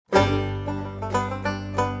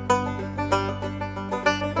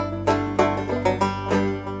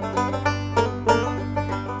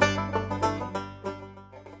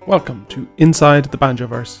Welcome to Inside the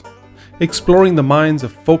Banjoverse, exploring the minds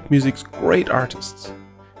of folk music's great artists.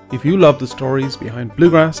 If you love the stories behind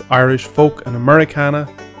bluegrass, Irish, folk and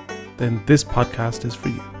Americana, then this podcast is for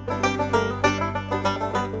you.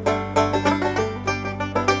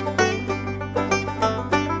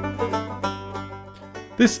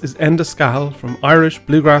 This is Enda Scahill from Irish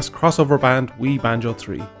bluegrass crossover band We Banjo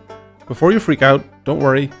 3. Before you freak out, don't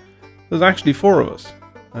worry, there's actually four of us,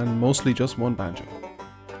 and mostly just one banjo.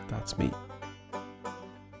 That's me.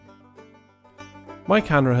 Mike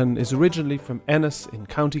Hanrahan is originally from Ennis in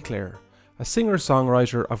County Clare. A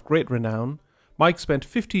singer-songwriter of great renown, Mike spent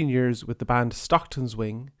 15 years with the band Stockton's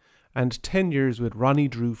Wing and 10 years with Ronnie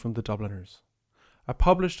Drew from the Dubliners. A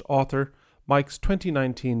published author, Mike's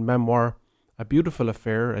 2019 memoir, A Beautiful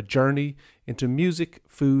Affair, A Journey into Music,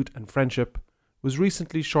 Food and Friendship, was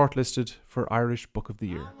recently shortlisted for Irish Book of the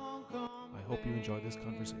Year. I hope you enjoy this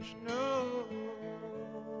conversation.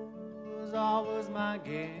 Always my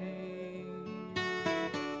game.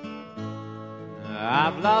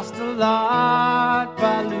 I've lost a lot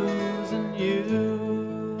by losing you.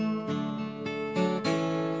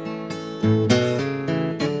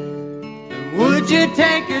 Would you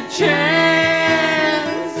take a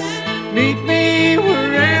chance? Meet me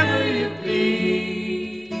wherever you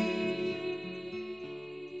please.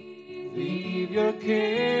 Leave your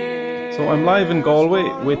care. So I'm live in Galway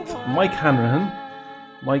with Mike Hanrahan.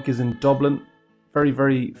 Mike is in Dublin, very,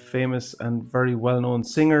 very famous and very well-known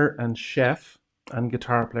singer and chef and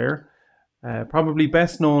guitar player. Probably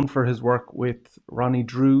best known for his work with Ronnie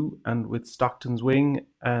Drew and with Stockton's Wing,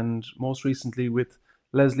 and most recently with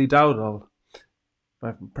Leslie Dowdall. If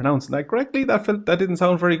I'm pronouncing that correctly, that didn't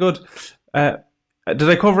sound very good. Did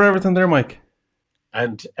I cover everything there, Mike?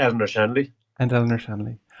 And Eleanor Shanley.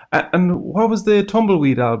 And what was the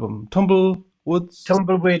Tumbleweed album?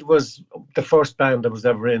 Tumbleweed was the first band I was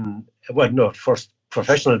ever in. Well, no, first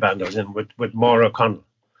professional band I was in with Maura O'Connell.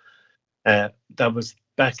 That was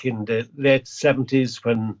back in the late 70s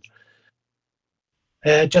when,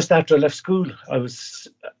 just after I left school,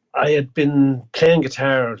 I had been playing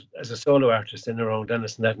guitar as a solo artist in around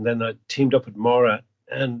Ennis and that, and then I teamed up with Maura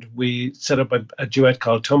and we set up a duet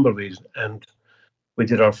called Tumbleweed, and we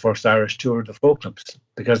did our first Irish tour of the folk clubs,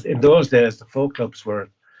 because in those days the folk clubs were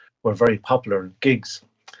very popular gigs,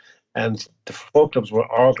 and the folk clubs were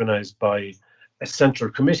organised by a central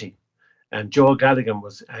committee. And Joe Galligan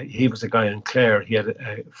was a guy in Clare. He had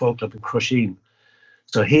a folk club in Crusheen.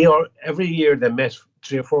 So every year they met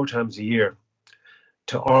 3 or 4 times a year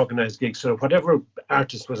to organise gigs. So whatever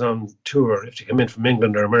artist was on tour, if they came in from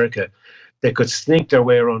England or America, they could sneak their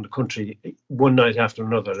way around the country one night after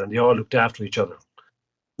another, and they all looked after each other.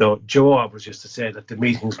 Now, Joe always used to say that the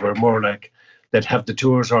meetings were more like they'd have the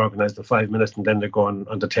tours organised in 5 minutes and then they'd go on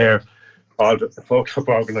the tear, all the folk club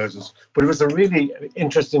organisers. But it was a really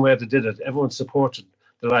interesting way they did it. Everyone supported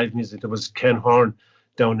the live music. There was Ken Horn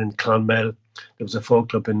down in Clonmel. There was a folk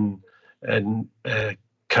club in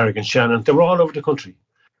Carrigan-Shannon. They were all over the country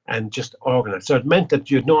and just organised. So it meant that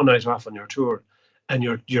you had no night off on your tour, and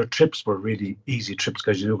your trips were really easy trips,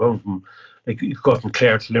 because you go from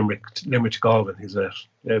Clare to Limerick to Galway.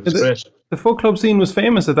 It was great. The folk club scene was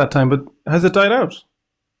famous at that time, but has it died out?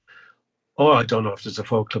 Oh, I don't know if there's a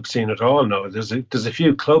folk club scene at all now. There's a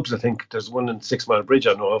few clubs. I think there's one in 6 Mile Bridge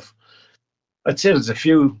I know of. I'd say there's a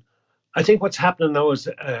few. I think what's happening now is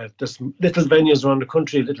there's little venues around the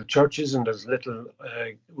country, little churches, and there's little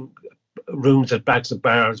rooms at backs of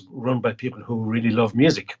bars run by people who really love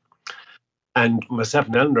music. And myself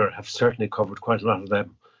and Eleanor have certainly covered quite a lot of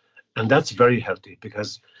them. And that's very healthy,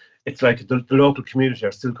 because it's like the local community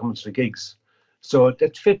are still coming to the gigs. So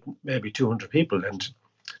it fit maybe 200 people.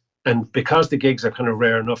 And because the gigs are kind of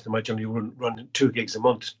rare enough, they might only run 2 gigs a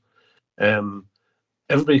month.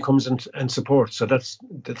 Everybody comes and supports. So it's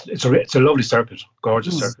a lovely circuit,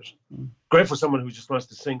 gorgeous circuit. Great for someone who just wants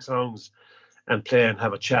to sing songs and play and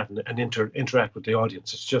have a chat and interact with the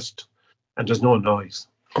audience. It's just, and there's no noise.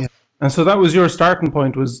 Yeah. And so that was your starting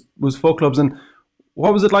point, was folk clubs. And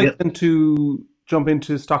what was it like then to jump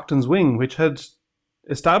into Stockton's Wing, which had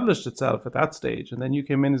established itself at that stage, and then you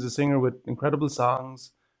came in as a singer with incredible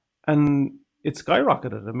songs, and it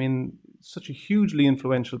skyrocketed? I mean, such a hugely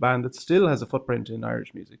influential band that still has a footprint in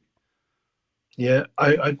Irish music. Yeah,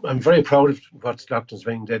 I'm very proud of what Stockton's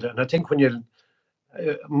Wing did, and I think when you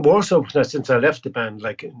more so since I left the band,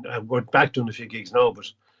 like we're back doing a few gigs now, but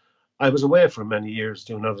I was away for many years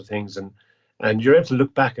doing other things, and you're able to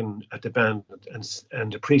look back at the band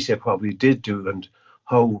and appreciate what we did do and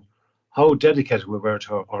how dedicated we were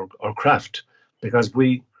to our craft, because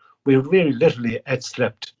we really literally ate,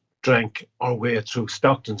 slept, drank our way through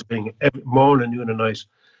Stockton's Wing every morning, noon and night,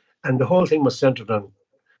 And the whole thing was centered on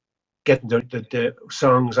getting the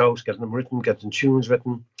songs out, getting them written, getting tunes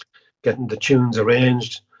written, getting the tunes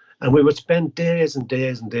arranged. And we would spend days and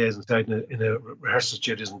days and days inside in a rehearsal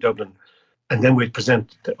studios in Dublin. And then we'd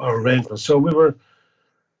present our arrangements. So we were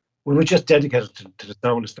just dedicated to the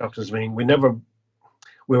sound of Stockton's Wing. We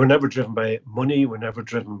were never driven by money. We were never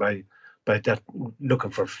driven by that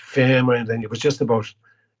looking for fame or anything. It was just about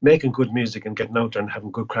making good music and getting out there and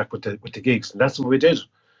having good crack with the gigs. And that's what we did.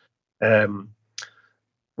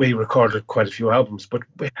 We recorded quite a few albums, but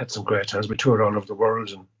we had some great times. We toured all over the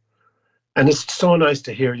world, and it's so nice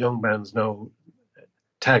to hear young bands now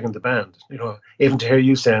tagging the band. You know, even to hear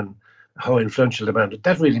you saying how influential the band.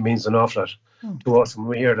 That really means an awful lot to us when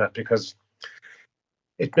we hear that, because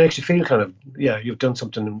it makes you feel kind of, yeah, you've done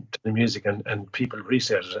something to the music and people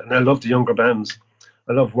appreciate it. And I love the younger bands.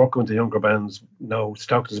 I love working with the younger bands now.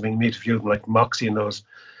 Stockton's being meet a few of them like Moxie and those.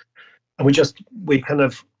 And we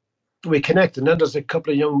connect. And then there's a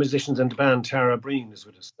couple of young musicians in the band. Tara Breen is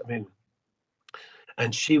with us. I mean,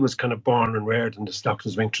 and she was kind of born and reared in the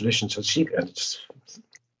Stockton's Wing tradition. So she just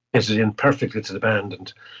fitted in perfectly to the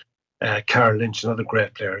band. And Carol Lynch, another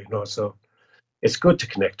great player, you know, so it's good to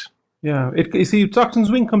connect. Yeah, you see, Stockton's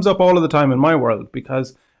Wing comes up all of the time in my world,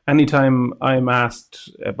 because anytime I'm asked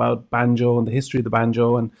about banjo and the history of the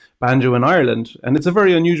banjo and banjo in Ireland, and it's a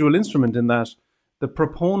very unusual instrument in that the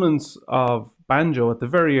proponents of banjo at the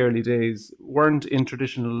very early days weren't in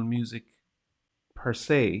traditional music per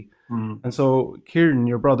se. And so Kieran,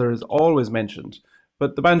 your brother, is always mentioned.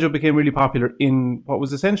 But the banjo became really popular in what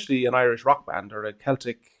was essentially an Irish rock band, or a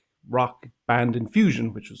Celtic rock band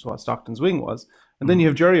infusion, which was what Stockton's Wing was. And then you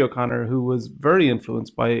have Jerry O'Connor, who was very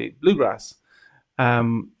influenced by bluegrass.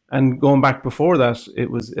 And going back before that, it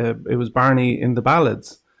was Barney in the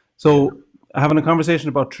ballads. So having a conversation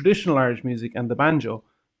about traditional Irish music and the banjo,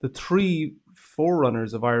 the three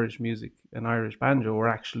forerunners of Irish music and Irish banjo were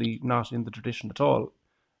actually not in the tradition at all.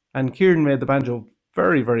 And Kieran made the banjo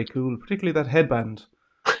very, very cool, particularly that headband.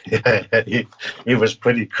 Yeah, he was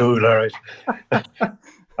pretty cool, all right.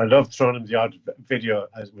 I love throwing him the odd video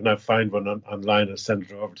when I find one online and send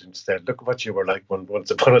it over to him instead. Look at what you were like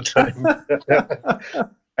once upon a time.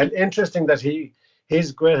 And interesting that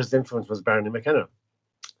his greatest influence was Barney McKenna.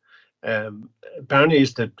 Barney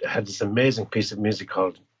had this amazing piece of music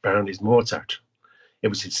called Barney's Mozart. It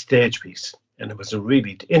was his stage piece, and it was a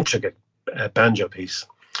really intricate banjo piece.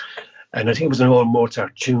 And I think it was an old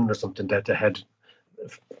Mozart tune or something that they had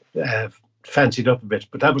fancied up a bit.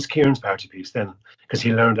 But that was Kieran's party piece then, because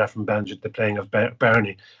he learned that from banjo, the playing of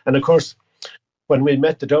Barney. And of course, when we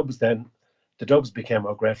met the Dubs then, the Dubs became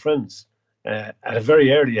our great friends. At a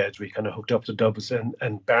very early age, we kind of hooked up the Dubs,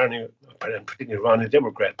 and Barney, and particularly Ronnie, they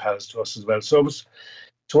were great pals to us as well. So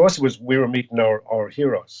we were meeting our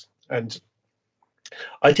heroes. And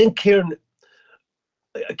I think Kieran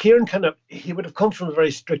he would have come from a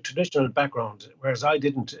very strict traditional background, whereas I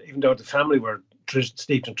didn't, even though the family were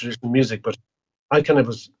steeped in traditional music. But I kind of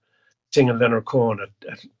was singing Leonard Cohen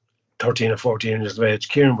at 13 or 14 years of age.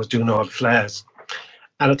 Kieran was doing all the flares.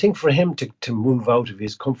 And I think for him to move out of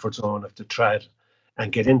his comfort zone of the trad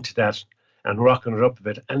and get into that and rocking it up a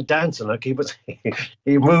bit and dancing, like he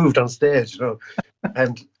moved on stage, you know.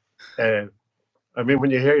 And I mean,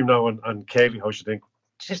 when you hear him now on Kaylee, how you think,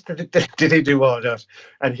 just did he do all that?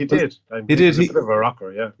 And he did. He did. He was a bit of a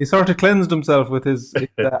rocker, yeah. He sort of cleansed himself with his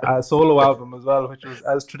solo album as well, which was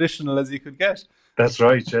as traditional as you could get. That's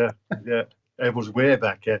right, yeah. Yeah. It was way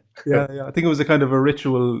back, yeah. Yeah. I think it was a kind of a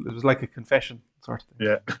ritual. It was like a confession sort of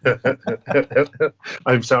thing. Yeah.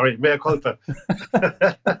 I'm sorry. Mea culpa.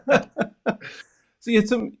 So you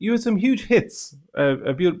had some huge hits.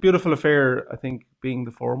 A Beautiful Affair, I think, being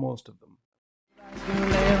the foremost of them.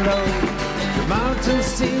 The mountains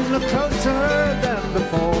seem no closer than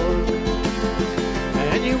before,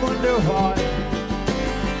 and you wonder why.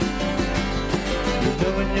 You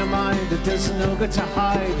know in your mind that there's no good to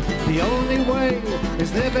hide. The only way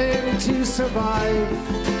is living to survive.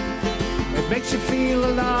 It makes you feel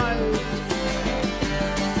alive.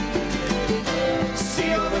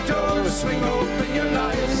 See all the doors swing open, your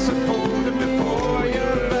life's unfolding before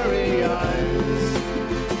your very eyes.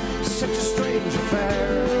 Such a strange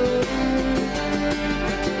affair.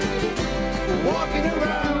 Walking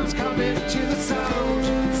around, coming to the sound,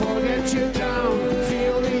 forget you're down,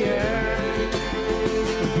 feel the air,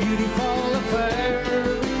 a beautiful affair.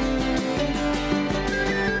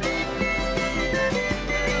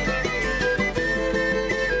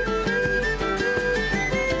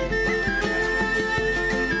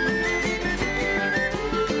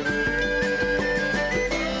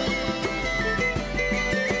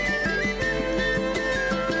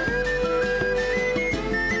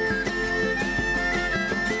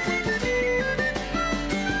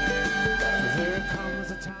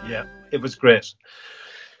 Yeah, it was great.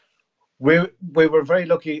 We were very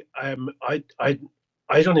lucky. I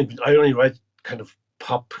only write kind of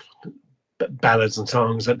pop ballads and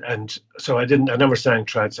songs, and so I never sang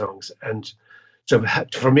trad songs, and so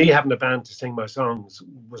for me having a band to sing my songs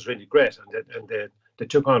was really great, and they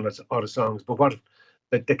took on all the songs. But what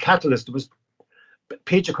the catalyst was,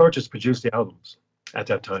 Peter Curtis produced the albums at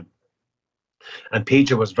that time, and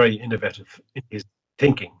Peter was very innovative in his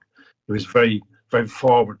thinking. He was very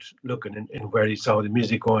forward looking in where he saw the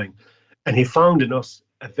music going, and he found in us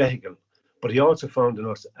a vehicle, but he also found in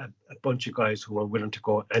us a bunch of guys who were willing to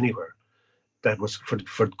go anywhere that was for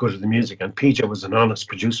the good of the music. And PJ was an honest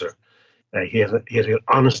producer. He had an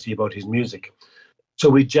honesty about his music. So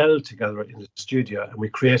we gelled together in the studio and we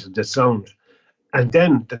created this sound. And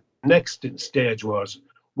then the next stage was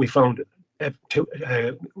we found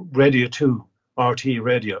Radio 2, RT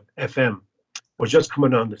Radio, FM were just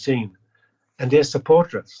coming on the scene, and they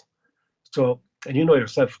supported us. So, and you know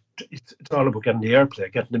yourself, it's all about getting the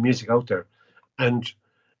airplay, getting the music out there. And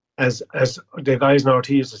as the guys in RT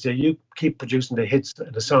used to say, you keep producing the hits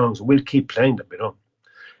and the songs, and we'll keep playing them, you know.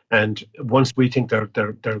 And once we think they're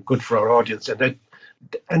good for our audience, and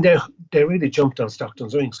they really jumped on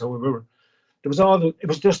Stockton's Wing. So it was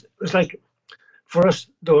like, for us,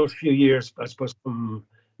 those few years, I suppose from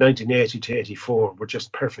 1980 to 84 were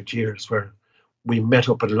just perfect years where we met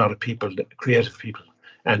up with a lot of people, creative people,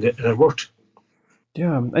 and it worked.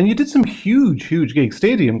 Yeah, and you did some huge gigs,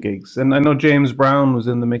 stadium gigs, and I know James Brown was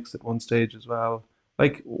in the mix at one stage as well.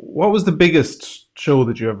 Like, what was the biggest show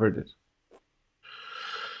that you ever did?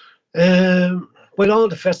 Well, all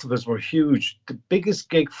the festivals were huge. The biggest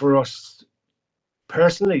gig for us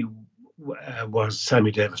personally was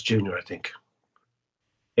Sammy Davis Jr., I think,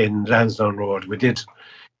 in Lansdowne Road. We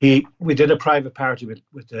did a private party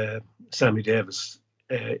with Sammy Davis.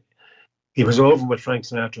 He was over with Frank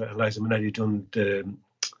Sinatra and Liza Minnelli doing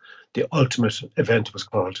the ultimate event, it was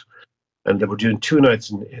called, and they were doing 2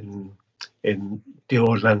 nights in the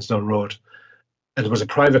old Lansdowne Road, and there was a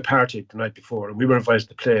private party the night before, and we were invited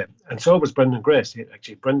to play, and so was Brendan Grace.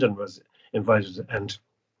 Actually, Brendan was invited, and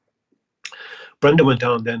Brendan went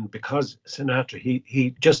down then because Sinatra.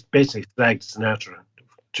 He just basically flagged Sinatra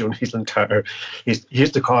during his entire. He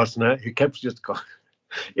used to call Sinatra. He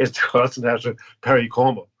used to call Sinatra Perry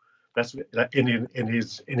Como. That's in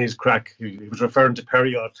his crack. He was referring to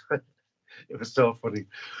Perriot. It was so funny.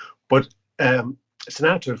 But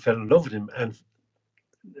Sinatra fell in love with him, and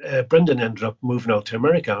Brendan ended up moving out to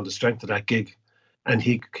America on the strength of that gig, and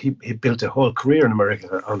he built a whole career in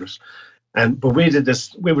America on it. But we did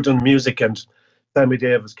this. We were doing music, and Sammy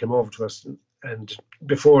Davis came over to us, and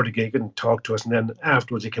before the gig, and talked to us, and then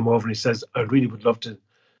afterwards he came over and he says, "I really would love to,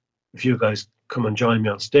 if you guys come and join me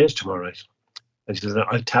on stage tomorrow night." And he says,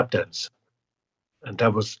 "I'll tap dance." And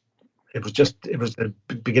it was the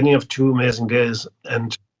beginning of 2 amazing days.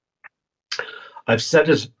 And I've said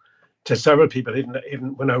it to several people,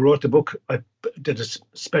 even when I wrote the book, I did a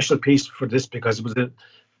special piece for this because it was a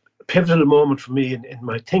pivotal moment for me in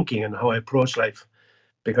my thinking and how I approach life.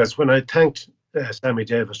 Because when I thanked Sammy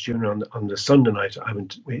Davis Jr. on the Sunday night,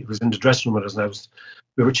 he was in the dressing room with us, and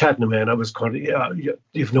we were chatting away, and I was kind of, "Yeah,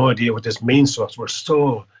 you've no idea what this means to us. We're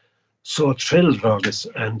so thrilled with all this."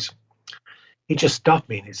 And he just stopped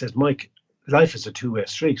me and he says, "Mike, life is a two-way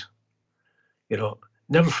street. You know,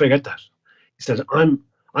 never forget that." He said,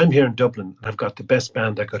 I'm here in Dublin and I've got the best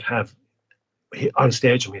band I could have on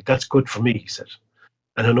stage with me. That's good for me," he said.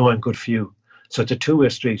 "And I know I'm good for you. So it's a two-way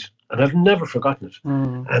street." And I've never forgotten it.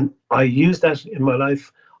 And I use that in my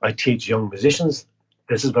life. I teach young musicians.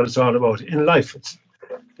 This is what it's all about. In life,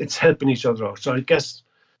 it's helping each other out. So I guess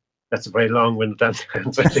that's a very long-winded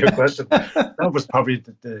answer to your question. That was probably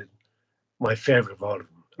my favourite of all of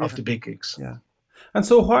them, of the big gigs. Yeah. And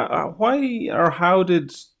so why or how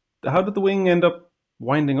did the Wing end up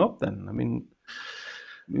winding up then? I mean,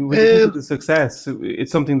 when you think of the success,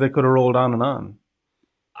 it's something that could have rolled on and on.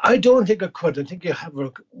 I don't think I could. I think you have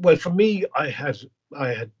well, for me, I had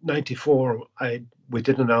 94. We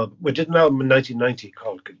did an album in 1990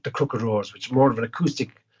 called The Crooked Rose, which is more of an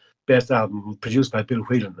acoustic-based album produced by Bill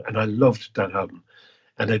Whelan, and I loved that album.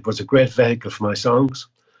 And it was a great vehicle for my songs.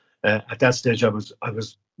 At that stage, I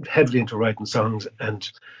was heavily into writing songs,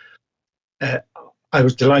 and I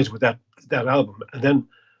was delighted with that album. And then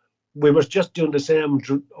we were just doing the same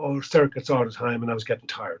circuits all the time, and I was getting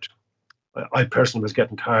tired. I personally was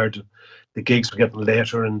getting tired. The gigs were getting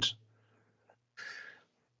later, and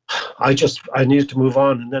I needed to move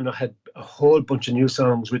on. And then I had a whole bunch of new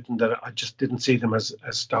songs written that I just didn't see them as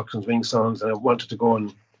Stockton's Wing songs, and I wanted to go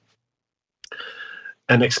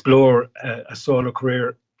and explore a solo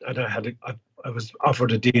career. And I was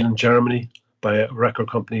offered a deal in Germany by a record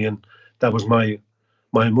company, and that was my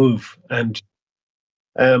move. And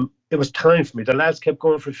it was time for me. The lads kept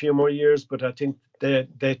going for a few more years, but I think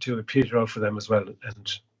they too had petered out for them as well.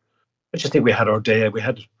 And I just think we had our day. We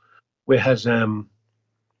had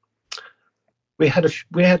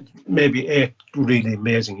maybe 8 really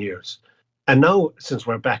amazing years. And now, since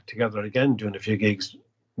we're back together again doing a few gigs,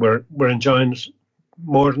 we're enjoying it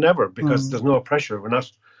more than ever because there's no pressure.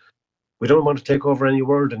 We don't want to take over any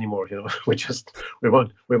world anymore. You know,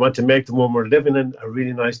 we want to make the one we're living in a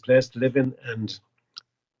really nice place to live in, and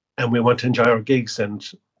we want to enjoy our gigs, and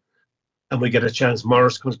we get a chance.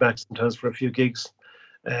 Morris comes back sometimes for a few gigs.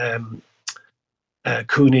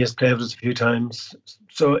 Cooney has played with us a few times,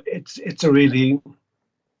 so it's a really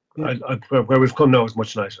where we've come now is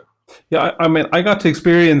much nicer. Yeah, I mean, I got to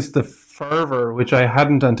experience the fervor which I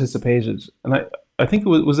hadn't anticipated, and I think it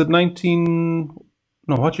was it 19.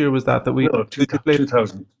 No, what year was that we no,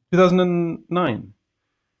 2000. 2009.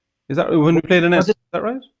 Is that when we played in Ennis? Is that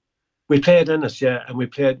right? We played in Ennis, yeah, and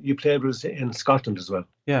you played with us in Scotland as well.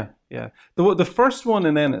 Yeah. The first one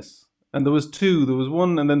in Ennis, and there was two. There was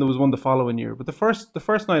one, and then there was one the following year. But the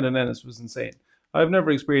first night in Ennis was insane. I've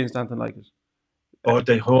never experienced anything like it. Oh,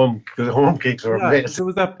 the home gigs are amazing. There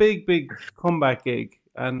was that big comeback gig,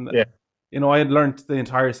 and you know, I had learnt the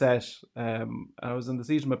entire set. I was in the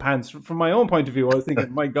seat of my pants. From my own point of view, I was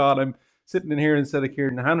thinking, my God, I'm sitting in here instead of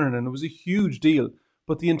Kieran Hanrahan, and it was a huge deal.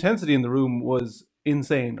 But the intensity in the room was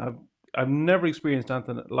insane. I've never experienced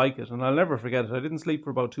anything like it, and I'll never forget it. I didn't sleep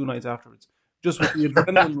for about 2 nights afterwards. Just with the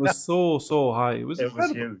adrenaline was so high. It was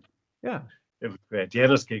huge. Yeah. It was great. The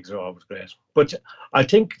Ennis gigs are always great. But I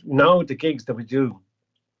think now the gigs that we do,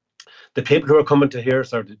 the people who are coming to hear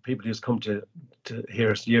us are the people who's come to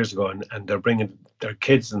hear us years ago, and they're bringing their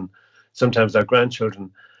kids and sometimes their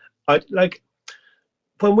grandchildren.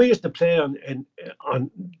 When we used to play on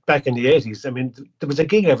back in the 80s, I mean, there was a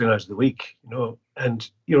gig every night of the week, you know, and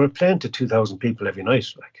you were playing to 2,000 people every night.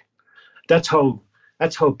 Like, that's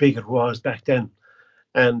how big it was back then.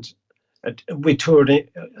 And we toured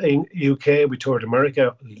in UK, we toured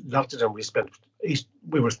America. Lots of them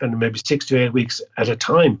we were spending maybe 6 to 8 weeks at a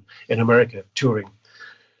time in America touring.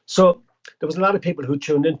 So there was a lot of people who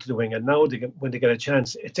tuned into the Wing, and now when they get a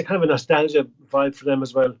chance, it's a kind of a nostalgia vibe for them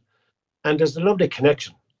as well. And there's a lovely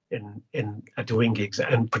connection at the Wing gigs,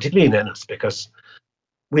 and particularly in Ennis, because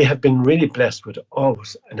we have been really blessed with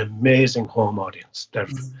always an amazing home audience.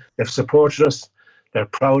 They've supported us. They're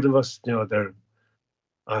proud of us. You know,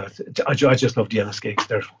 I just love the Ennis gigs.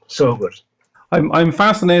 They're so good. I'm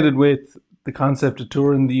fascinated with the concept of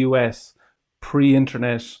touring the US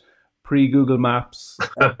pre-internet, pre-Google Maps,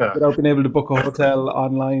 without being able to book a hotel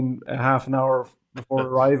online a half an hour before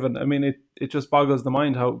arriving. I mean, it just boggles the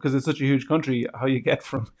mind how, because it's such a huge country, how you get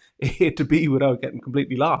from A to B without getting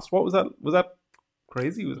completely lost. What was that? Was that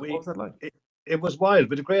crazy? What was that like? It was wild.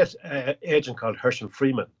 With a great agent called Herschel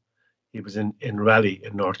Freeman. He was in Raleigh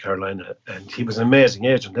in North Carolina, and he was an amazing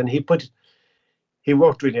agent. And he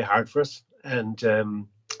worked really hard for us. And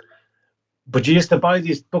but you used to buy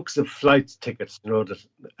these books of flight tickets, you know,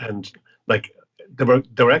 and like they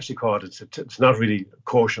were actually called. It's not really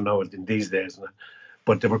kosher now in these days,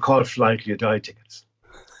 but they were called Fly Till You Die tickets.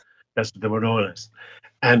 That's what they were known as.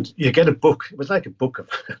 And you get a book. It was like a book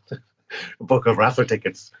of raffle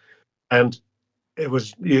tickets, and it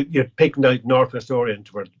was you pick Northwest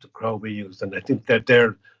Orient, where the crowd we used, and I think that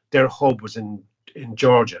their hub was in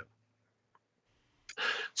Georgia.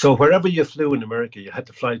 So wherever you flew in America, you had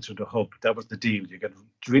to fly through the hub. That was the deal. You get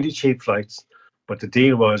really cheap flights, but the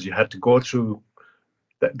deal was you had to go through.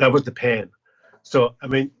 That was the pain. So I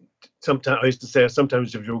mean, sometimes I used to say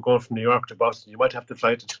sometimes if you were going from New York to Boston, you might have to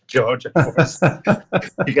fly to Georgia first to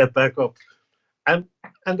get back up. And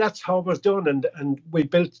that's how it was done. And we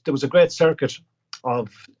built. There was a great circuit of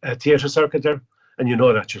a theatre circuit there, and you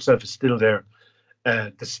know that yourself, is still there.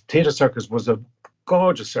 The theatre circus was a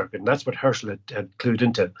gorgeous circuit, and that's what Herschel had clued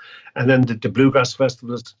into. And then the bluegrass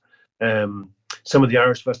festivals, some of the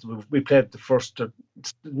Irish festivals. We played the first,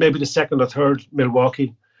 maybe the second or third,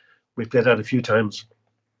 Milwaukee. We played that a few times.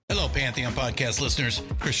 Hello, Pantheon podcast listeners.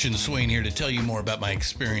 Christian Swain here to tell you more about my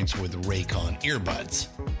experience with Raycon earbuds.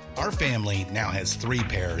 Our family now has 3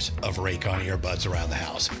 pairs of Raycon earbuds around the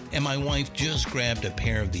house, and my wife just grabbed a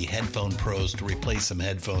pair of the Headphone Pros to replace some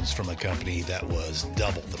headphones from a company that was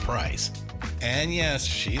double the price. And yes,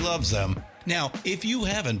 she loves them. Now, if you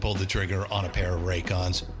haven't pulled the trigger on a pair of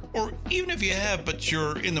Raycons, or even if you have, but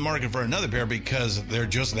you're in the market for another pair because they're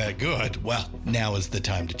just that good, well, now is the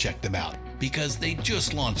time to check them out, because they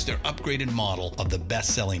just launched their upgraded model of the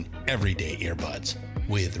best-selling everyday earbuds.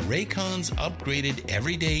 With Raycon's upgraded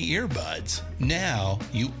everyday earbuds, now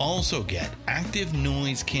you also get active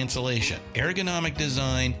noise cancellation, ergonomic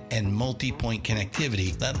design, and multi-point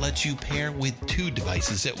connectivity that lets you pair with 2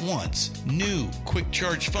 devices at once. New quick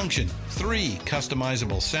charge function, 3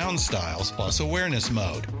 customizable sound styles, plus awareness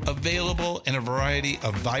mode. Available in a variety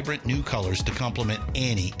of vibrant new colors to complement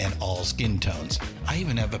any and all skin tones. I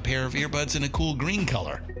even have a pair of earbuds in a cool green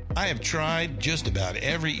color. I have tried just about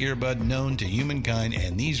every earbud known to humankind,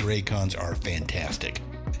 and these Raycons are fantastic.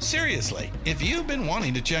 Seriously, if you've been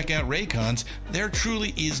wanting to check out Raycons, there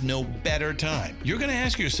truly is no better time. You're going to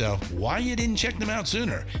ask yourself why you didn't check them out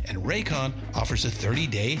sooner, and Raycon offers a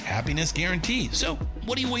 30-day happiness guarantee. So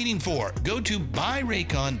what are you waiting for? Go to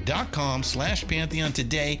buyraycon.com/Pantheon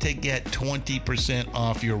today to get 20%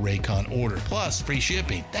 off your Raycon order, plus free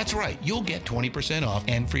shipping. That's right, you'll get 20% off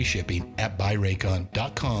and free shipping at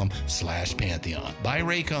buyraycon.com/Pantheon.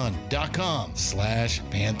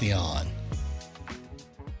 buyraycon.com/Pantheon.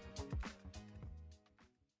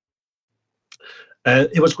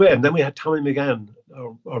 It was great. And then we had Tommy McGann,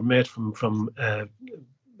 our mate from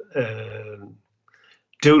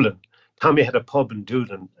Doolin. Tommy had a pub in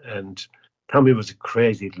Doolin, and Tommy was a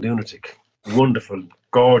crazy lunatic, wonderful,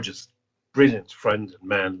 gorgeous, brilliant friend and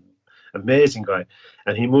man, amazing guy.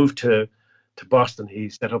 And he moved to Boston. He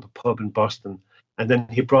set up a pub in Boston, and then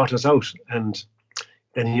he brought us out. And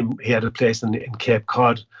then he had a place in Cape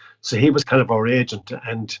Cod, so he was kind of our agent.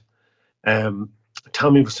 And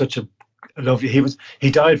Tommy was such a lovely. He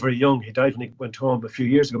died very young. He died when he went home a few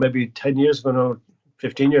years ago, maybe 10 years ago now,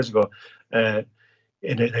 15 years ago,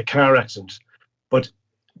 in a car accident. But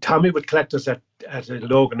Tommy would collect us at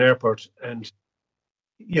Logan Airport, and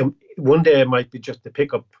one day it might be just a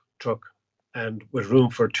pickup truck, and with room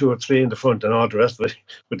for 2 or 3 in the front, and all the rest of it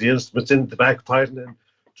with the instruments in the back, piling and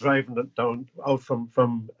driving it down out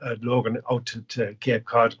from Logan out to Cape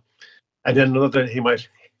Cod, and then another he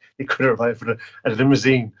could arrive at a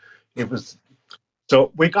limousine. It was,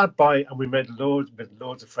 so we got by, and we made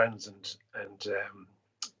loads of friends, and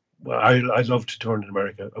well, I loved to tour in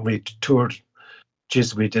America, and we toured.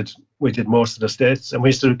 Geez, we did most of the States, and we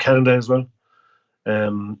used to do Canada as well.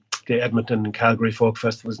 The Edmonton and Calgary folk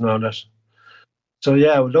festivals and all that. So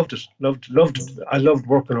yeah, we loved it. I loved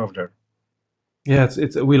working over there. Yeah,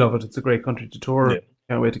 we love it. It's a great country to tour. Yeah.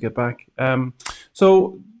 Can't wait to get back.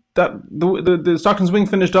 So that the Stockton Swing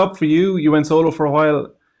finished up for you. You went solo for a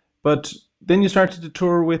while. But then you started to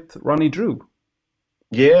tour with Ronnie Drew.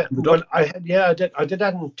 Yeah, well, I did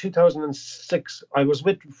that in 2006. I was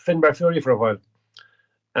with Finbar Fury for a while,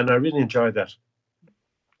 and I really enjoyed that.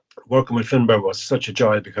 Working with Finbar was such a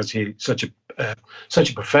joy because he's such a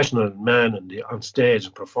professional man on stage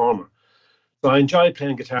and performer. So I enjoyed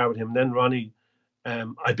playing guitar with him. And then Ronnie,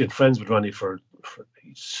 I've been friends with Ronnie for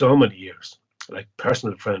so many years. Like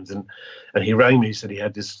personal friends, and he rang me. He said he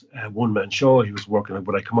had this one-man show he was working on.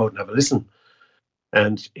 Would I come out and have a listen?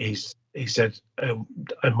 And he said,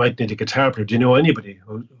 I might need a guitar player. Do you know anybody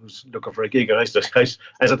who's looking for a gig? And I said, as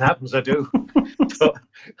it happens, I do. so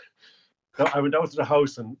I went out to the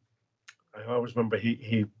house, and I always remember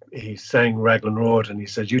he sang Raglan Road, and he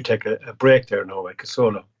said, you take a break there now, like a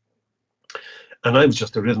solo. And I was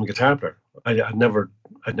just a rhythm guitar player. I never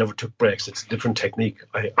took breaks. It's a different technique.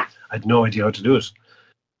 I had no idea how to do it.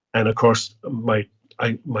 And of course, my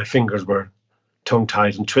fingers were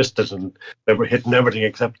tongue-tied and twisted, and they were hitting everything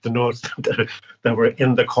except the notes that were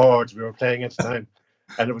in the chords we were playing at the time.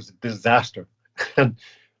 And it was a disaster. And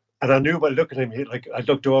I knew by looking at him, I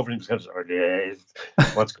looked over and he was kind of, oh, yeah,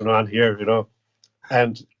 what's going on here,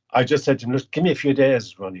 And I just said to him, give me a few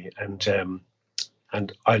days, Ronnie, and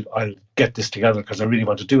I'll get this together because I really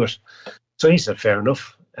want to do it. So he said, fair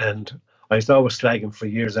enough. And I used to always slag him for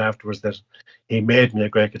years afterwards that he made me a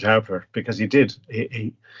great guitar player, because he did.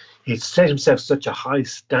 He set himself such a high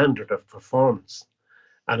standard of performance.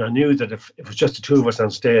 And I knew that if it was just the two of us on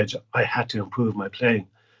stage, I had to improve my playing.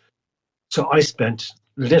 So I spent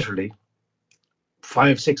literally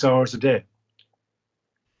 5-6 hours a day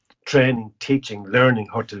training, teaching, learning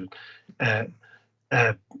how to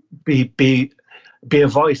be a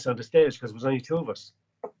voice on the stage, because it was only 2 of us.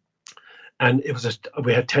 And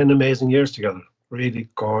we had 10 amazing years together, really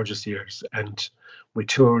gorgeous years. And we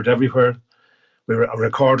toured everywhere. We were a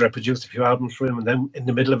recorder. I produced a few albums for him. And then in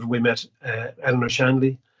the middle of it, we met Eleanor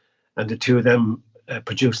Shanley. And the two of them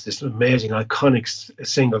produced this amazing, iconic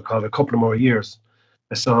single called A Couple of More Years,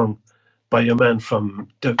 a song by a man from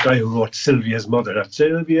the guy who wrote Sylvia's Mother. That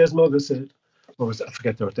Sylvia's Mother said, I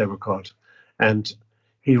forget what they were called. And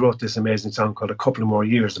he wrote this amazing song called A Couple of More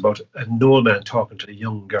Years about an old man talking to a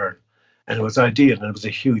young girl. And it was ideal, and it was a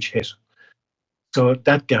huge hit. So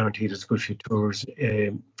that guaranteed us a good few tours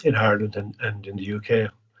in Ireland and in the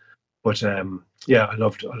UK. But yeah, I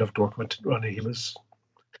loved working with Ronnie.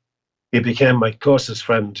 He became my closest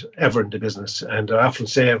friend ever in the business, and I often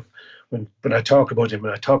say when I talk about him,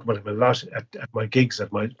 and I talk about him a lot at my gigs,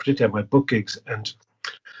 particularly at my book gigs, and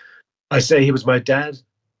I say he was my dad,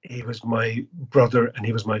 he was my brother, and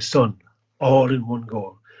he was my son, all in one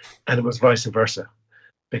go, and it was vice versa,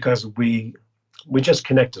 because we just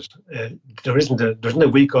connected. There isn't a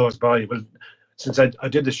week goes by. Well, since I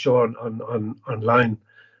did this show online,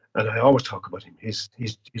 and I always talk about him. He's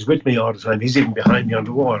with me all the time. He's even behind me on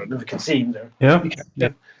the wall. I never can see him there. Yeah.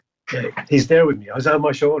 He's there with me. I was on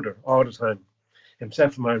my shoulder all the time.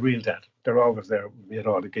 Himself and my real dad. They're always there with me at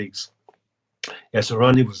all the gigs. Yeah, so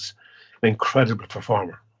Ronnie was an incredible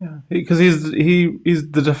performer. Yeah, because he's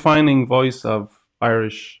the defining voice of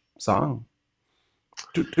Irish song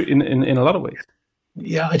in a lot of ways.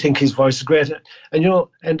 Yeah, I think his voice is great. And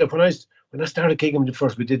when I started gigging the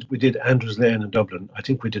first, we did Andrews Lane in Dublin. I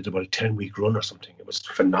think we did about a 10-week run or something. It was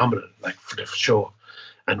phenomenal, like for the show.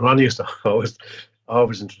 And Ronnie used to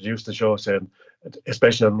always introduce the show, saying,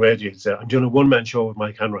 especially on radio, he'd say, "I'm doing a one-man show with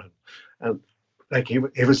Mike Hanrahan," and like he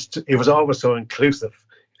was always so inclusive,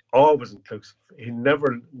 always inclusive. He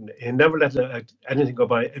never let anything go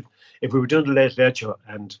by. If we were doing the Late Late Show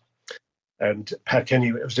and Pat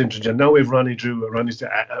Kenny was introduced. Now we have Ronnie Drew. Ronnie said,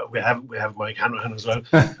 we have Mike Hanrahan as well.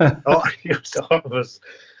 Oh, he used to always.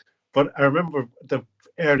 But I remember the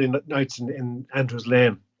early nights in Andrews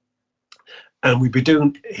Lane, and we'd be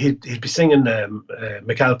doing. He'd be singing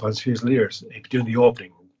McAlpine's Fusiliers. He'd be doing the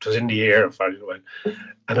opening. It was in the air,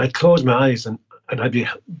 and I'd close my eyes and I'd be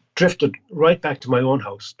drifted right back to my own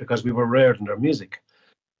house because we were reared in their music,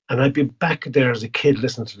 and I'd be back there as a kid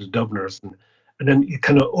listening to the Dubliners and then you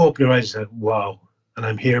kind of open your eyes and say, wow, and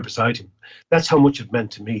I'm here beside him. That's how much it meant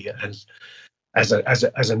to me as an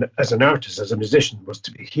artist, as a musician, was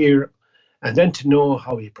to be here and then to know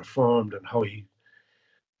how he performed and how he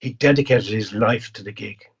dedicated his life to the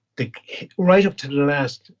gig. Right up to the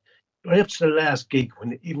last gig,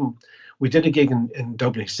 when even we did a gig in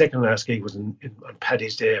Dublin. His second last gig was on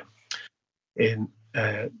Paddy's Day in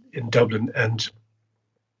Dublin, and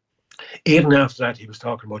even after that he was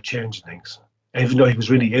talking about changing things. Even though he was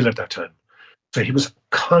really ill at that time. So he was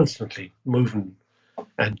constantly moving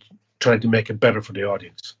and trying to make it better for the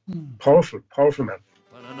audience. Powerful man.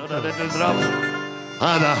 Another little drop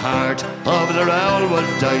on the heart of the old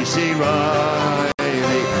Dicey Riley.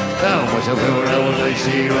 Down with the poor old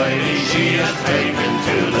Dicey Riley, she has taken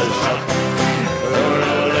to the shop. Poor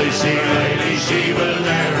old Dicey Riley, she will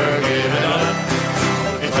never give it up.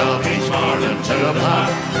 It's off each morning to the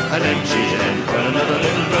pot. And then she's in for another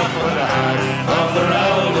little drop on the heart of the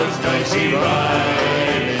old Dicey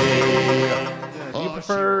Riley. Do you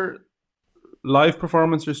prefer live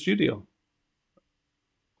performance or studio?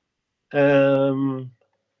 Well,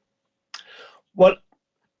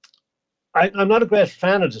 I'm not a great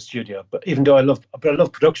fan of the studio, but even though I love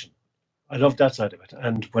production, I love that side of it.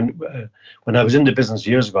 And when I was in the business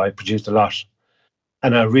years ago, I produced a lot,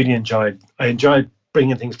 and I really enjoyed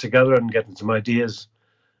bringing things together and getting some ideas.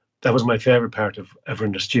 That was my favorite part of ever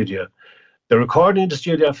in the studio. The recording in the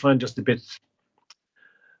studio, I find just a bit,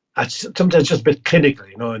 sometimes just a bit clinical,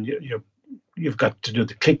 and you've got to do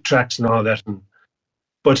the click tracks and all that.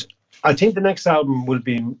 But I think the next album will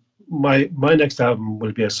be my next album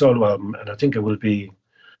will be a solo album, and I think it'll be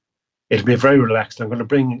very relaxed. I'm going to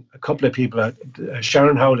bring a couple of people out.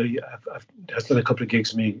 Sharon Howley has done a couple of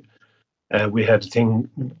gigs with me. We had a thing,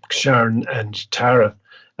 Sharon and Tara,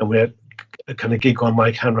 and we had a kind of gig on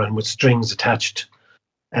Mike Hanrahan with strings attached,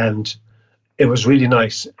 and it was really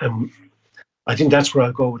nice. And I think that's where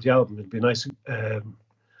I'll go with the album. It'll be a nice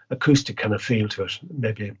acoustic kind of feel to it,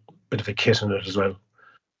 maybe a bit of a kit in it as well.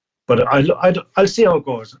 But I'll see how it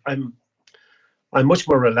goes. I'm much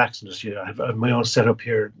more relaxed in the studio. I have my own setup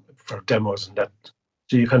here for demos and that.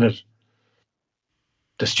 So you kind of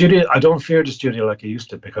the studio. I don't fear the studio like I used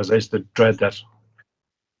to, because I used to dread that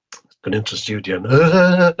going into the studio.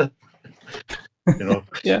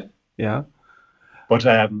 Yeah. But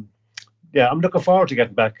I'm looking forward to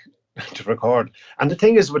getting back to record. And the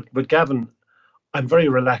thing is with Gavin, I'm very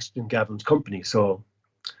relaxed in Gavin's company. So,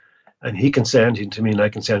 and he can say anything to me, and I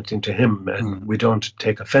can say anything to him, and we don't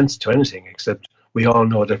take offense to anything, except we all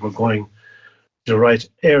know that we're going to the right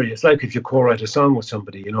area. It's like if you co-write a song with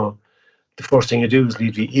somebody, the first thing you do is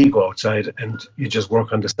leave the ego outside and you just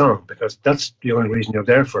work on the song, because that's the only reason you're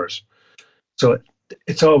there for it. So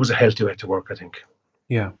it's always a healthy way to work, I think.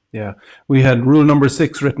 Yeah. We had rule number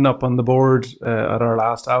 6 written up on the board at our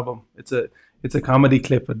last album. It's it's a comedy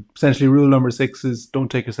clip, and essentially rule number 6 is don't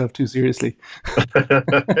take yourself too seriously.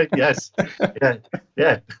 Yes,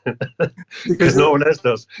 yeah. Because no one else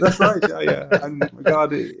does. That's right. Yeah. And my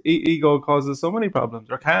God, ego causes so many problems,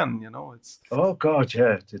 or can, it's. Oh God,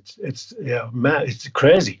 yeah. It's man, it's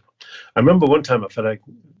crazy. I remember one time I felt like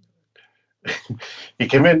he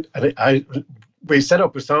came in and we set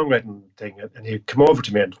up a songwriting thing, and he came over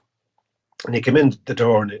to me and he came in the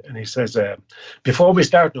door and he says, before we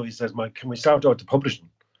start now, he says, Mike, can we start out the publishing?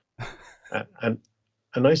 And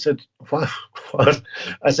I said, what?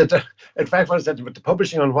 I said, in fact, what I said, but the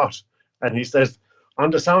publishing on what? And he says, on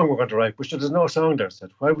the song we're going to write, but there's no song there. I said,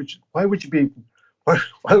 why would you be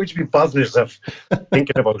bothering yourself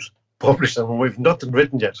thinking about publishing when we've nothing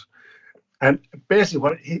written yet? And basically,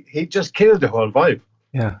 what he just killed the whole vibe.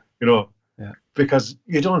 Yeah. Yeah. Because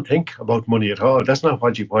you don't think about money at all. That's not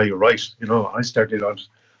why you write. I started on.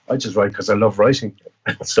 I just write because I love writing.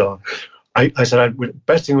 So I said,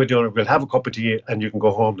 best thing we're doing, we'll have a cup of tea and you can go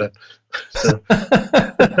home then. So,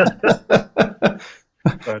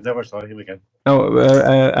 I never saw him again. Now,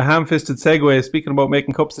 a ham-fisted segue. Speaking about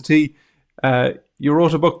making cups of tea, you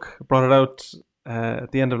wrote a book, brought it out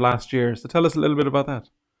at the end of last year. So tell us a little bit about that.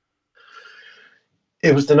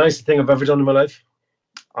 It was the nicest thing I've ever done in my life.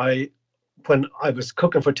 When I was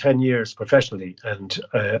cooking for 10 years professionally, and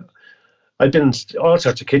I'd been in all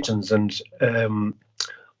sorts of kitchens, and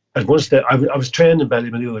at one stage I was trained in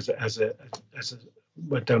Ballymaloe as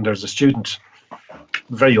went down there as a student,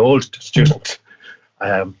 very old student,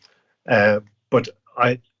 but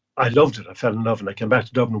I loved it. I fell in love, and I came back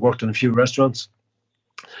to Dublin and worked in a few restaurants,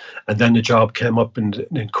 and then the job came up in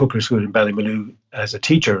cookery school in Ballymaloe as a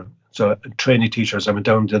teacher, so a trainee teacher. So I went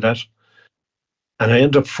down and did that. And I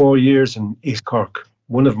ended up 4 years in East Cork.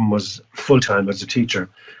 One of them was full-time as a teacher.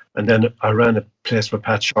 And then I ran a place with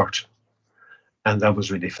Pat Short. And that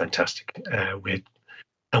was really fantastic. We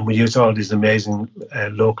used all these amazing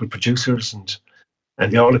local producers.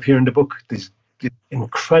 And they all appear in the book, these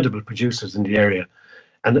incredible producers in the area.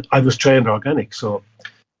 And I was trained organic. So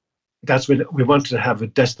that's when we wanted to have a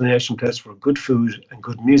destination place for good food and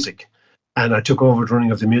good music. And I took over the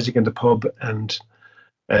running of the music in the pub, and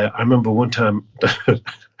I remember one time there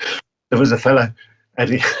was a fella,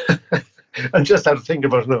 and I'm just had to think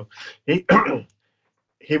about it now.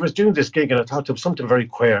 He was doing this gig, and I thought there was something very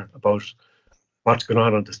queer about what's going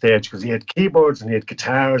on the stage, because he had keyboards and he had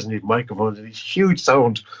guitars and he had microphones and this huge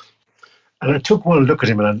sound. And I took one look at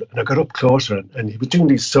him, and I got up closer, and he was doing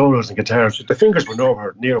these solos and guitars. The fingers were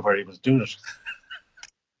nowhere near where he was doing it.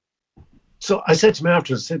 So I said to him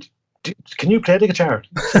afterwards, I said, can you play the guitar?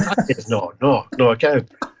 He said, no, I can't.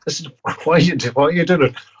 I said, why are you doing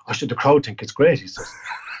it? I said, the crowd think it's great, he says.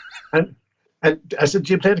 And I said,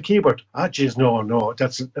 do you play the keyboard? Geez, no,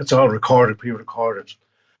 that's all recorded, pre-recorded.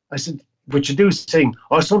 I said, but you do sing.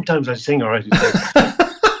 Sometimes I sing, all right.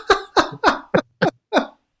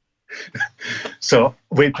 So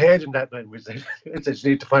we paid him that night. We said, you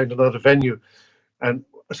need to find another venue. And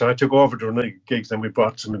so I took over the night gigs, and we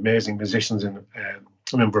brought some amazing musicians in. I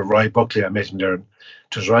remember Roy Buckley, I met him there, and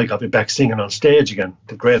it was Roy got me back singing on stage again,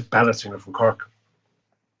 the great ballad singer from Cork.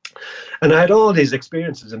 And I had all these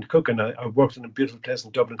experiences in cooking. I worked in a beautiful place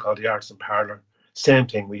in Dublin called the Arts and Parlour. Same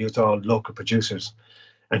thing, we used all local producers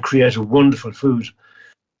and created wonderful food.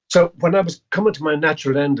 So when I was coming to my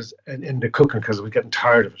natural end in the cooking, because I was getting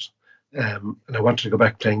tired of it, and I wanted to go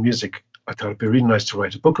back playing music, I thought it'd be really nice to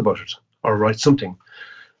write a book about it, or write something.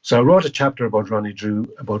 So I wrote a chapter about Ronnie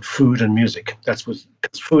Drew, about food and music. Because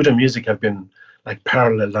food and music have been like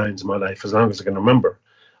parallel lines in my life as long as I can remember.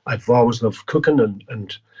 I've always loved cooking,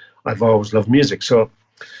 and I've always loved music. So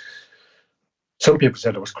some people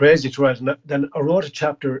said I was crazy to write. And then I wrote a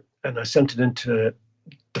chapter, and I sent it into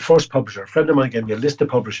the first publisher. A friend of mine gave me a list of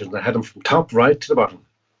publishers, and I had them from top right to the bottom.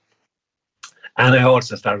 And I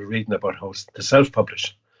also started reading about how to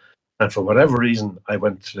self-publish. And for whatever reason, I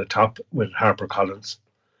went to the top with HarperCollins.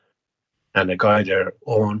 And a guy there,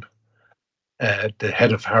 Owen, the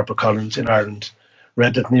head of HarperCollins in Ireland,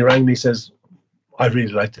 read it, and he rang me, says, I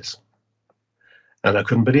really like this. And I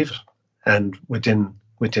couldn't believe it. And within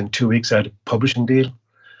 2 weeks, I had a publishing deal.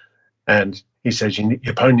 And he says, you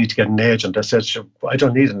probably need to get an agent. I said, sure, I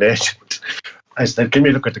don't need an agent. I said, can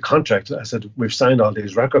we look at the contract? I said, we've signed all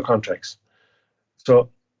these record contracts.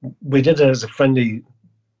 So we did it as a friendly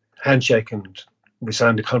handshake, and we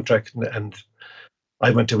signed the contract, and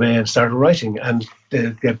I went away and started writing, and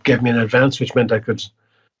they gave me an advance, which meant I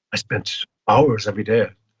spent hours every day.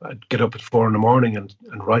 I'd get up at 4 a.m.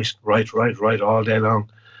 and write all day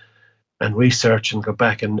long, and research and go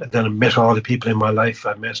back, and then I met all the people in my life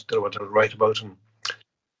I met that I wanted to write about,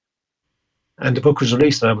 and the book was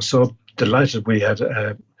released, and I was so delighted we had.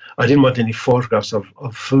 I didn't want any photographs of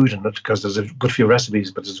food in it because there's a good few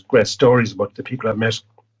recipes, but there's great stories about the people I've met.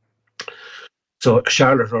 So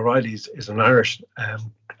Charlotte O'Reilly is an Irish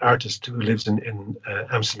artist who lives in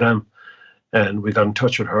Amsterdam, and we got in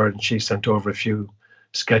touch with her, and she sent over a few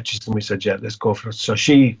sketches, and we said, yeah, let's go for it. So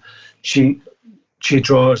she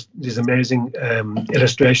draws these amazing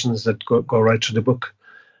illustrations that go right through the book.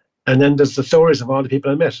 And then there's the stories of all the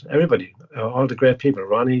people I met, everybody, all the great people,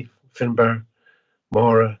 Ronnie, Finbar,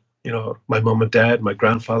 Maura, my mum and dad, my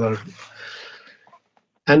grandfather.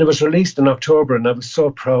 And it was released in October, and I was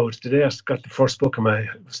so proud. The day I got the first book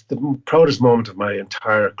it was the proudest moment of my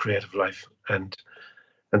entire creative life. And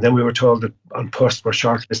then we were told that on Post we're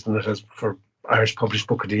shortlisting it as for Irish Published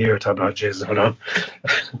Book of the Year. I thought, oh, Jesus, hold on.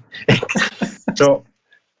 So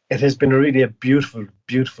it has been really a beautiful,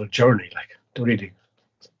 beautiful journey. Like, really,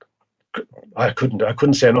 I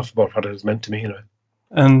couldn't say enough about what it has meant to me.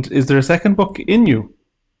 And is there a second book in you?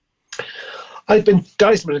 I've been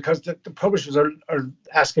dicing with it because the publishers are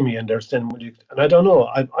asking me, and they're saying, and I don't know.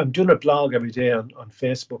 I'm doing a blog every day on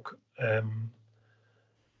Facebook.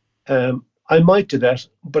 I might do that,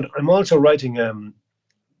 but I'm also writing. I'm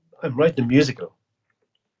writing a musical,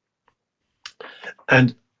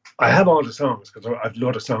 and I have all the songs because I've a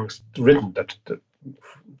lot of songs written that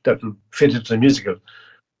will fit into the musical,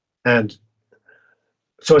 and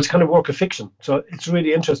so it's kind of work of fiction. So it's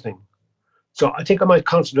really interesting. So I think I might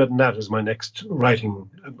concentrate on that as my next writing.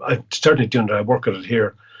 I'm certainly doing that. I work at it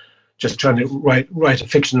here, just trying to write a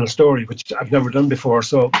fictional story, which I've never done before.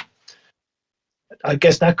 So I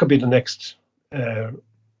guess that could be the next thing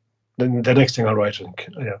I'll write, I think.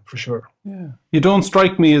 Yeah, for sure. Yeah. You don't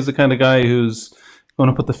strike me as the kind of guy who's going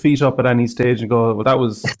to put the feet up at any stage and go, well, that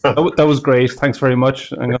was great. Thanks very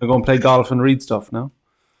much. I'm going to go and play golf and read stuff now.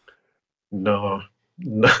 No.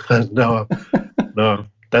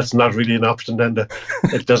 That's not really an option. Then that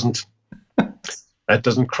doesn't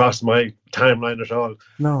cross my timeline at all.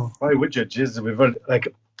 No. Why would you? Jesus,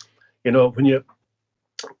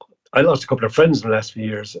 I lost a couple of friends in the last few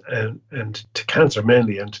years, and to cancer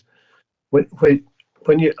mainly. And when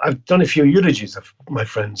I've done a few eulogies of my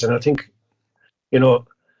friends, and I think,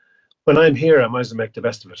 when I'm here, I might as well make the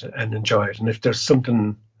best of it and enjoy it. And if there's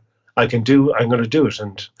something I can do, I'm going to do it.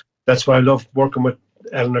 And that's why I love working with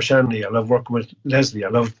Eleanor Shanley. I love working with Leslie. I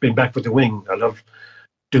love being back with the Wing. I love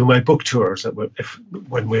doing my book tours.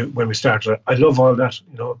 When we started, I love all that.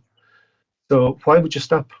 So why would you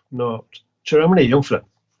stop? No, sure, I'm only a young fella.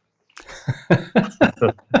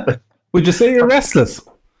 Would you say you're restless?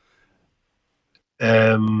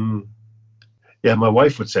 Yeah, my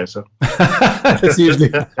wife would say so. That's usually.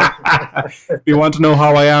 If you want to know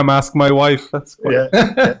how I am, ask my wife. That's quite...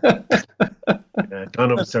 Yeah.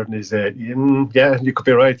 Donna would certainly say, yeah, you could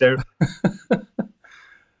be right there.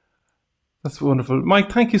 That's wonderful.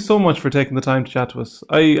 Mike, thank you so much for taking the time to chat to us.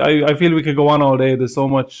 I feel we could go on all day. There's so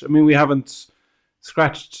much. I mean, we haven't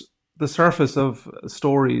scratched the surface of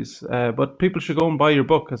stories, but people should go and buy your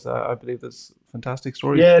book, because I believe there's fantastic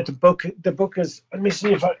stories. Yeah, the book is, let me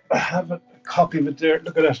see if I have a copy of it there.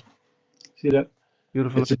 Look at that. See that?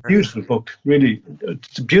 Beautiful. It's a beautiful book, really.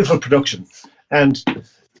 It's a beautiful production. And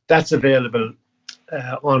that's available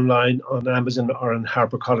online on Amazon or on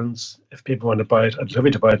HarperCollins if people want to buy it. I'd love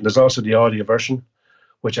you to buy it. And there's also the audio version,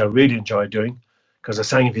 which I really enjoyed doing, because I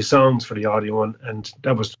sang a few songs for the audio one, and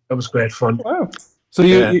that was great fun. Wow. So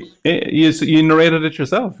you narrated it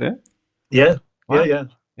yourself, yeah? Yeah. Wow. Yeah.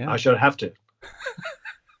 I should have to.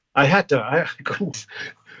 I had to. I couldn't.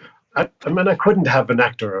 I couldn't have an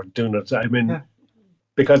actor doing it. I mean,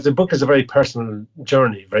 because the book is a very personal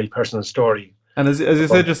journey, very personal story. And as you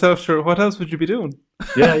said yourself, sure, what else would you be doing?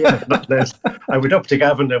 Yeah, not less. I went up to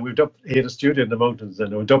Gavin, and he had a studio in the mountains,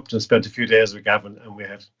 and I went up and spent a few days with Gavin, and we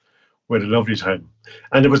had a lovely time.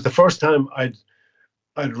 And it was the first time I'd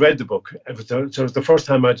read the book. It was the first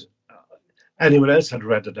time anyone else had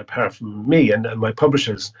read it apart from me and my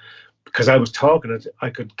publishers, because I was talking it.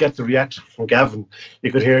 I could get the reaction from Gavin.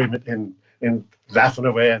 You could hear him in laughing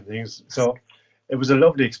away and things. So it was a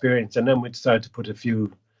lovely experience. And then we decided to put a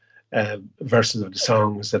few verses of the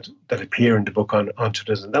songs that appear in the book onto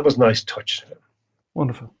this, and that was a nice touch.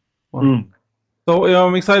 Wonderful. So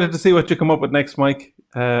I'm excited to see what you come up with next, Mike.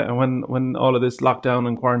 And when all of this lockdown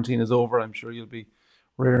and quarantine is over, I'm sure you'll be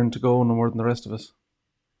raring to go no more than the rest of us.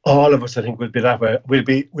 All of us, I think, will be that way. We'll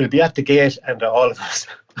be at the gate, and all of us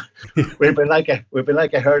we'll be like a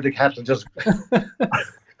herd of cattle, just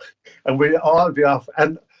and we'll all be off.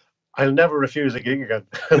 And I'll never refuse a gig again.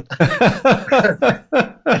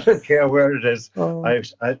 I don't care where it is. I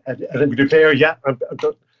think we declare, I'm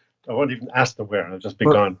done. I won't even ask them where. I'll just be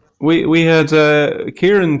gone. We had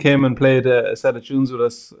Kieran came and played a set of tunes with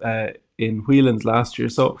us in Whelan's last year,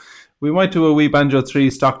 so we might do a wee Banjo 3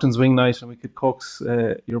 Stockton's Wing night, and we could coax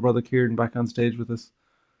your brother Kieran back on stage with us.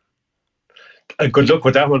 Good luck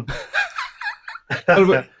with that one.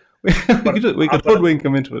 we could hoodwink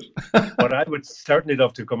him into it. But I would certainly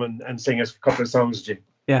love to come and sing a couple of songs, G.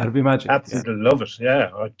 Yeah, it'd be magic. Absolutely love it.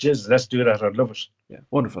 Yeah, jeez, let's do that. I'd love it. Yeah,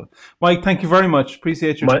 wonderful. Mike, thank you very much.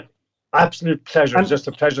 Appreciate your My absolute pleasure. It's just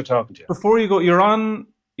a pleasure talking to you. Before you go, you're on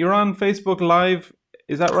Facebook Live.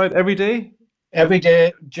 Is that right? Every day? Every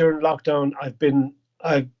day during lockdown.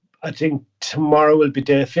 I think tomorrow will be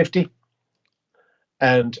day 50.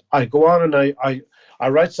 And I go on and I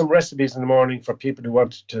write some recipes in the morning for people who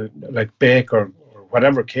want to like bake or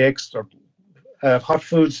whatever, cakes or hot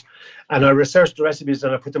foods. And I research the recipes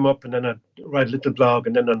and I put them up, and then I write a little blog,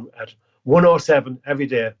 and then at 1:07 every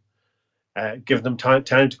day, give them time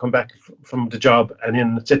to come back from the job and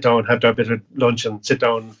then sit down, have their bit of lunch and sit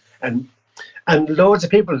down. And loads of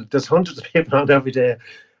people, there's hundreds of people on every day,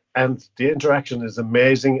 and the interaction is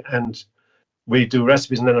amazing. And we do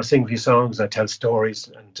recipes, and then I sing a few songs, I tell stories.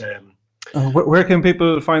 And where can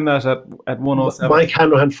people find that at 1:07? Mike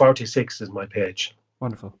Hanrahan 46 is my page.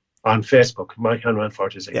 Wonderful. On Facebook, Mike Hanrahan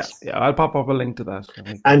 46. Yeah, I'll pop up a link to that.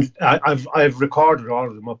 And I've recorded all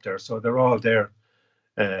of them up there, so they're all there.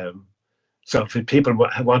 So if people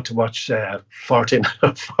want to watch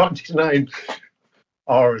 49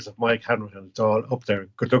 hours of Mike Hanrahan, it's all up there.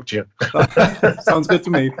 Good luck to you. Sounds good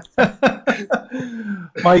to me.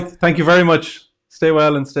 Mike, thank you very much. Stay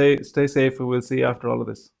well and stay safe, and we'll see you after all of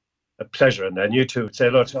this. A pleasure, and then you too. Say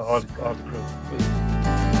hello to all the crew.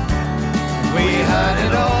 We had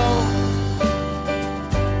it all.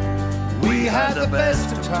 We had the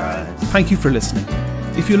best of times. Thank you for listening.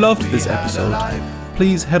 If you loved this episode,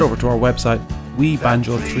 please head over to our website,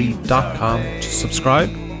 webanjo3.com, to subscribe,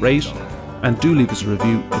 rate, and do leave us a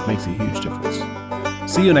review. It makes a huge difference.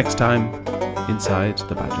 See you next time inside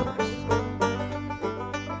the Banjoverse.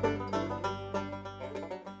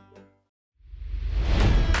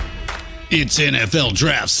 It's NFL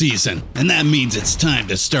draft season, and that means it's time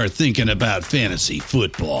to start thinking about fantasy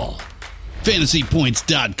football.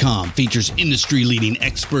 FantasyPoints.com features industry-leading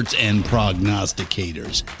experts and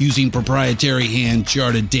prognosticators using proprietary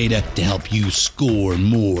hand-charted data to help you score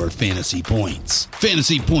more fantasy points.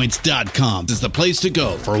 FantasyPoints.com is the place to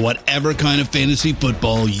go for whatever kind of fantasy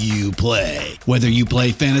football you play. Whether you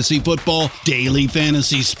play fantasy football, daily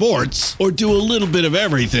fantasy sports, or do a little bit of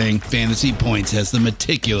everything, Fantasy Points has the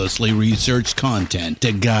meticulously researched content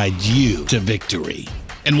to guide you to victory.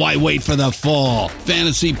 And why wait for the fall?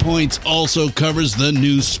 Fantasy Points also covers the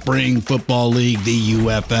new spring football league, the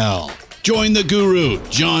UFL. Join the guru,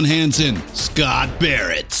 John Hansen, Scott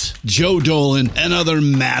Barrett, Joe Dolan, and other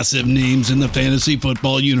massive names in the fantasy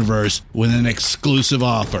football universe with an exclusive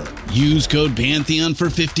offer. Use code Pantheon for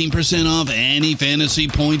 15% off any Fantasy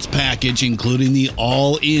Points package, including the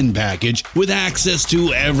all-in package, with access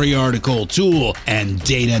to every article, tool, and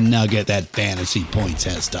data nugget that Fantasy Points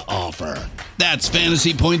has to offer. That's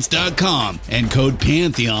FantasyPoints.com and code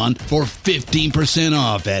Pantheon for 15%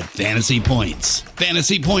 off at Fantasy Points.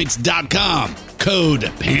 FantasyPoints.com,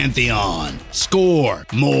 code Pantheon. Score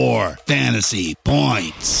more fantasy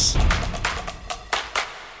points.